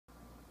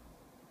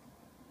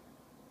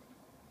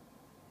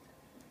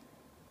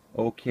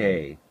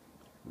Okay,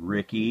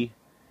 Ricky,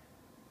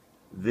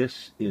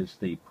 this is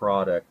the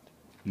product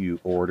you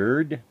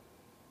ordered.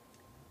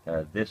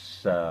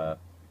 This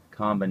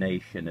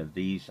combination of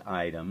these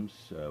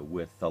items,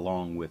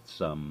 along with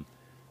some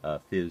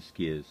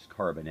Fizz-Giz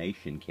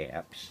carbonation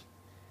caps,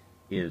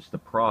 is the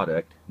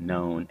product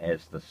known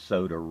as the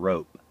soda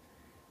rope.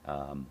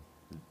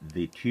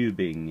 The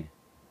tubing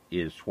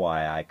is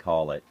why I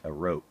call it a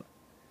rope.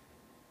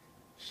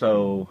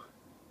 So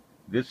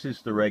this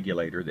is the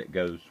regulator that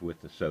goes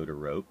with the soda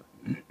rope.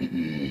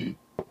 And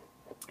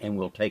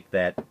we'll take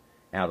that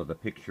out of the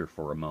picture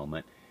for a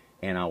moment,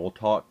 and I will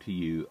talk to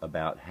you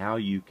about how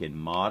you can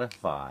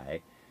modify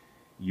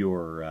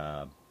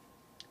your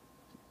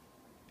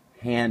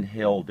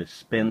handheld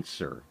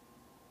dispenser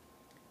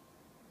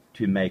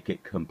to make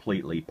it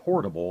completely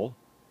portable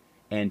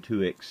and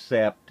to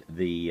accept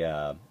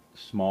the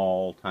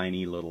small,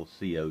 tiny little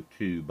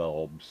CO2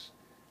 bulbs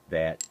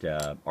that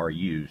are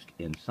used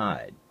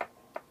inside.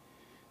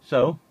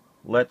 So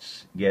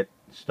let's get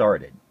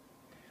started.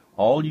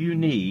 All you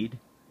need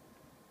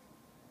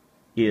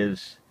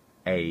is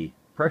a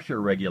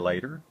pressure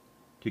regulator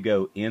to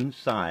go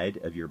inside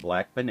of your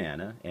black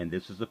banana, and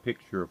this is a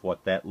picture of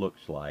what that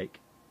looks like.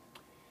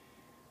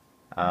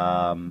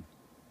 And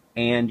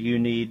you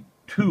need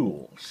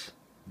tools.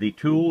 The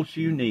tools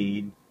you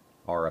need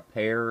are a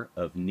pair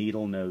of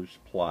needle nose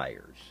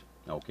pliers.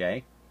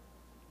 Okay?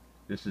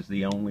 This is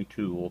the only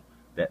tool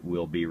that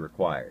will be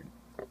required.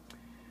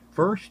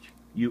 First,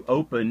 you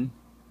open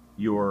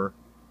your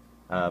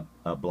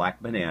black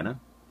banana.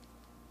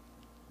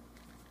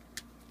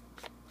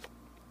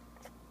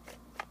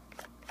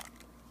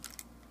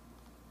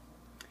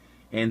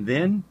 And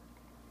then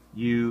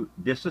you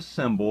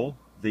disassemble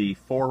the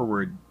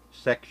forward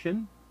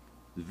section.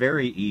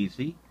 Very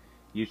easy.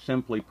 You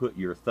simply put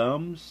your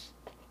thumbs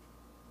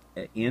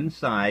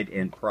inside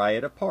and pry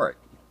it apart.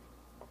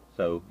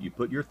 So you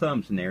put your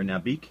thumbs in there. Now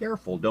be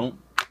careful. Don't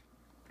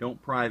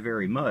pry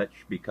very much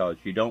because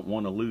you don't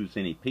want to lose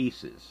any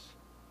pieces.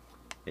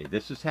 Okay,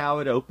 this is how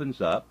it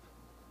opens up.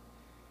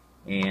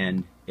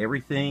 And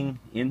everything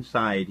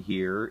inside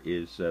here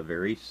is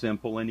very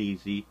simple and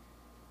easy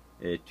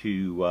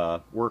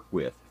to work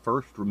with.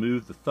 First,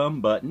 remove the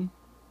thumb button.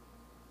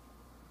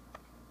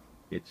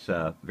 It's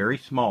very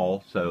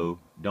small, so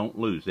don't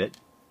lose it.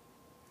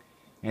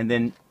 And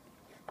then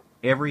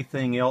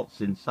everything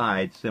else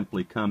inside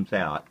simply comes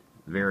out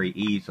very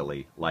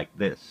easily, like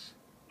this.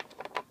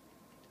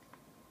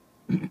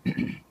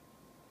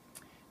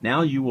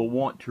 Now you will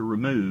want to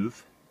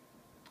remove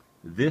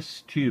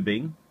this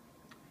tubing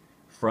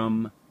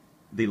from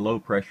the low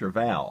pressure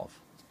valve,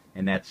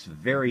 and that's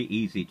very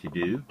easy to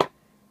do.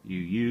 You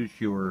use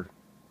your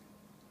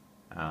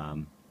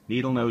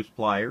needle nose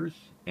pliers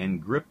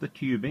and grip the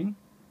tubing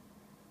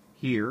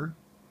here,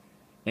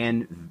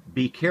 and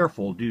be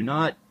careful. Do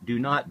not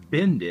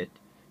bend it.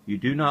 You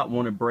do not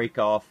want to break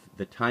off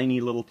the tiny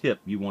little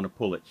tip. You want to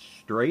pull it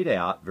straight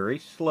out very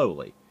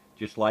slowly,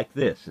 just like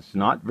this. It's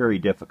not very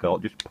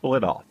difficult. Just pull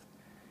it off.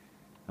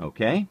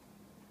 Okay?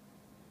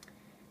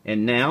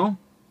 And now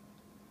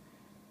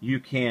you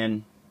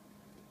can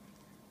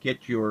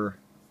get your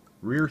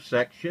rear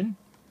section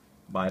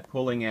by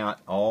pulling out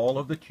all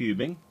of the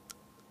tubing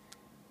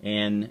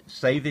and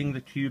saving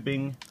the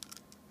tubing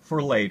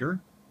for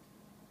later.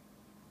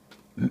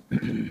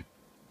 The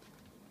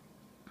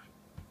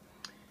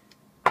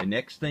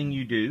next thing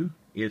you do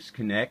is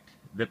connect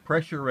the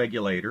pressure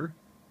regulator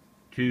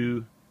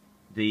to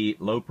the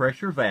low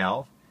pressure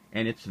valve,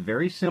 and it's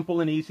very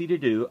simple and easy to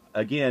do.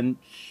 Again,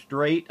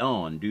 straight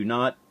on. Do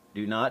not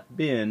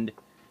bend.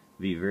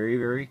 Be very,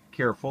 very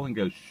careful and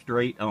go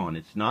straight on.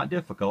 It's not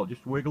difficult.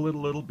 Just wiggle it a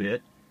little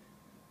bit,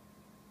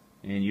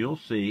 and you'll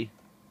see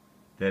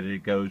that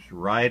it goes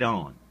right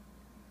on.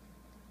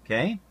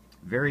 Okay?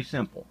 Very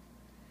simple.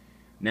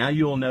 Now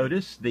you'll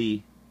notice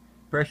the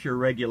pressure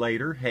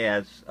regulator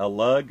has a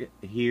lug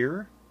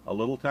here, a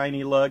little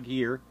tiny lug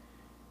here,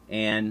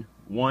 and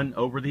one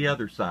over the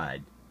other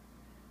side.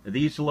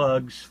 These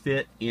lugs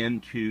fit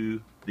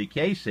into the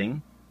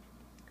casing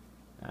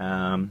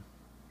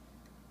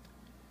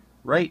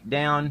right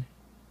down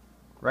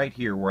right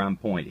here where I'm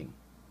pointing.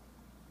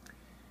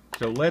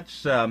 So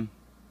let's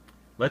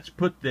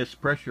put this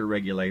pressure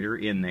regulator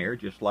in there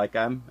just like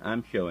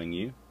I'm showing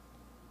you,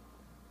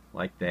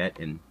 like that,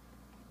 and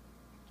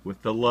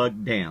with the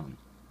lug down.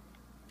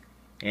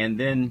 And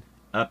then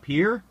up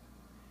here,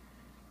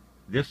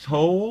 this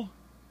hole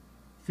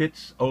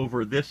fits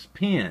over this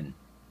pin.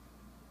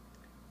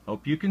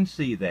 Hope you can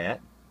see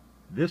that.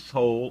 This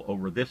hole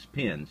over this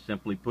pin.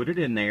 Simply put it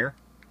in there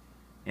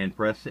and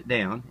press it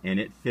down, and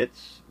it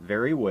fits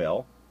very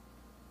well.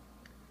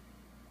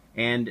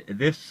 And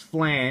this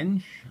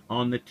flange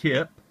on the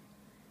tip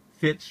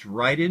fits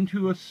right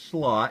into a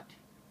slot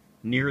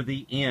near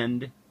the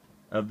end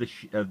of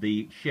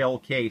the shell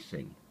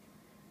casing.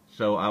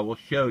 So I will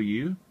show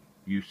you.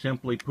 You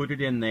simply put it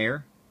in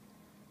there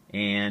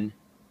and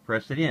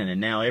press it in,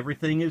 and now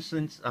everything is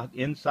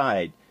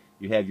inside.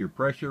 You have your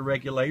pressure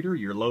regulator,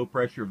 your low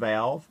pressure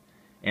valve,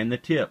 and the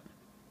tip.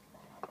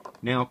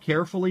 Now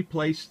carefully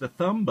place the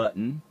thumb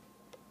button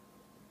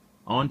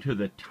onto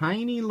the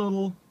tiny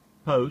little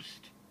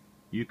post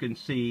you can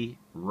see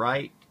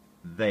right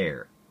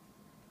there.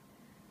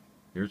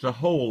 There's a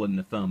hole in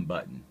the thumb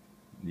button.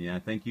 Yeah, I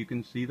think you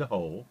can see the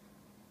hole.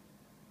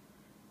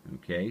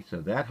 Okay,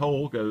 so that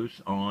hole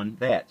goes on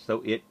that.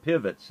 So it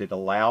pivots. It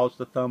allows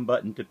the thumb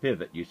button to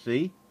pivot, you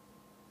see?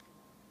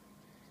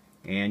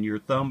 And your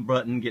thumb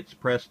button gets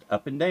pressed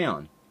up and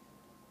down.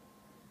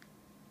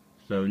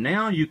 So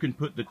now you can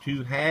put the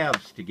two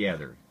halves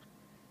together.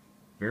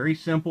 Very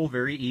simple,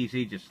 very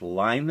easy. Just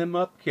line them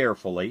up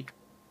carefully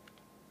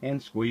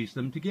and squeeze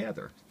them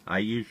together. I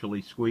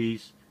usually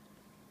squeeze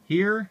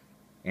here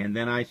and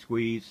then I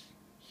squeeze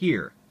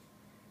here.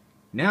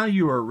 Now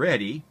you are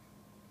ready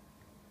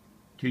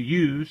to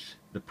use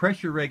the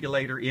pressure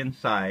regulator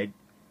inside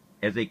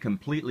as a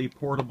completely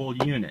portable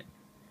unit.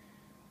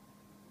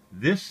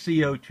 This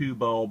CO2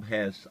 bulb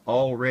has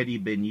already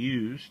been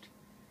used,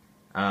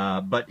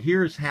 but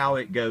here's how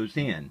it goes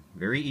in.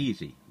 Very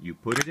easy. You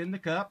put it in the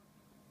cup,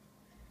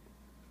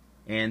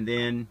 and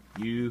then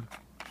you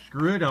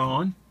screw it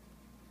on,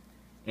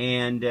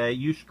 and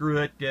you screw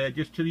it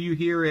just till you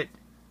hear it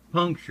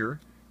puncture.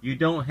 You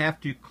don't have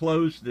to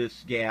close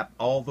this gap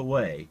all the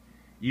way.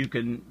 You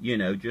can,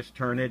 just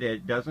turn it.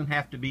 It doesn't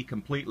have to be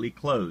completely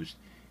closed.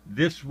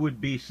 This would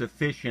be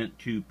sufficient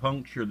to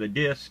puncture the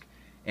disc,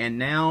 and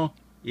now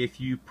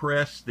if you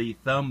press the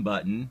thumb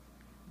button,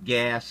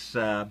 gas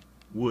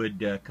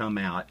would come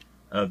out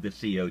of the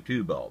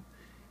CO2 bulb.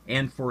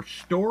 And for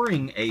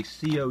storing a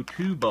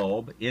CO2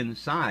 bulb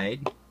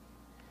inside,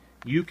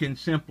 you can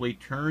simply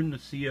turn the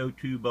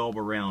CO2 bulb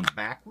around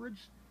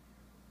backwards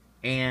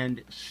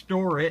and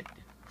store it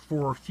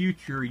for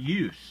future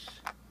use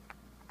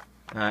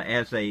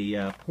as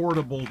a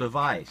portable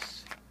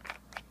device.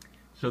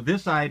 So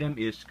this item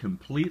is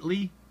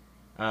completely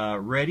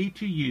ready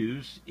to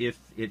use if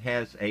it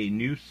has a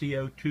new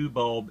CO2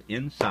 bulb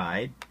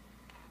inside,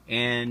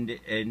 and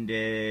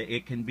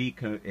it can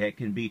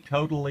be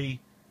totally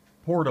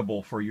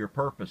portable for your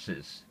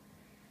purposes.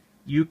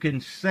 You can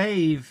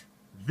save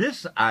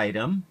this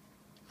item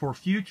for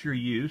future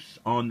use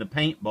on the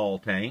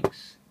paintball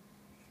tanks,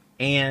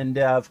 and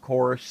of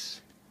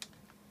course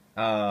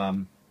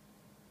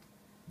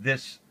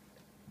this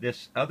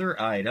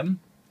other item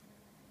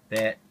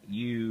that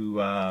you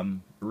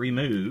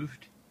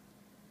removed,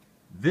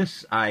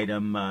 this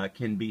item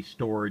can be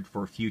stored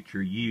for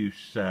future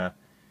use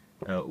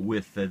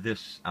with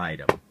this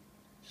item.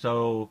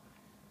 So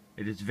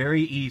it is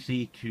very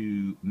easy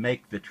to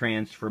make the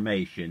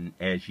transformation,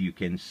 as you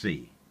can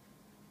see.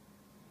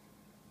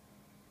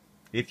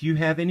 If you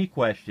have any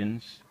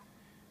questions,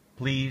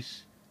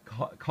 please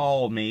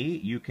call me.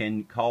 You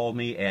can call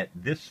me at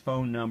this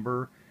phone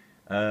number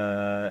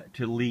to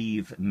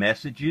leave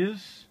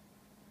messages,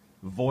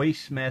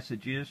 voice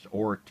messages,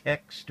 or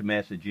text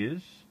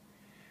messages.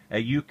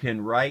 You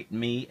can write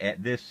me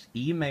at this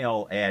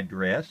email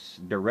address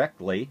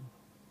directly,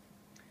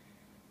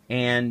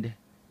 and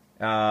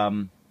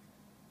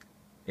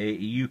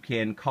you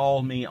can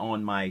call me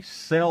on my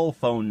cell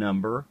phone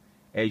number,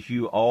 as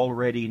you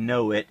already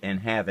know it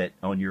and have it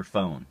on your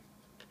phone.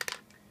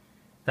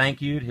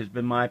 Thank you. It has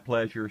been my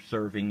pleasure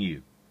serving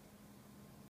you.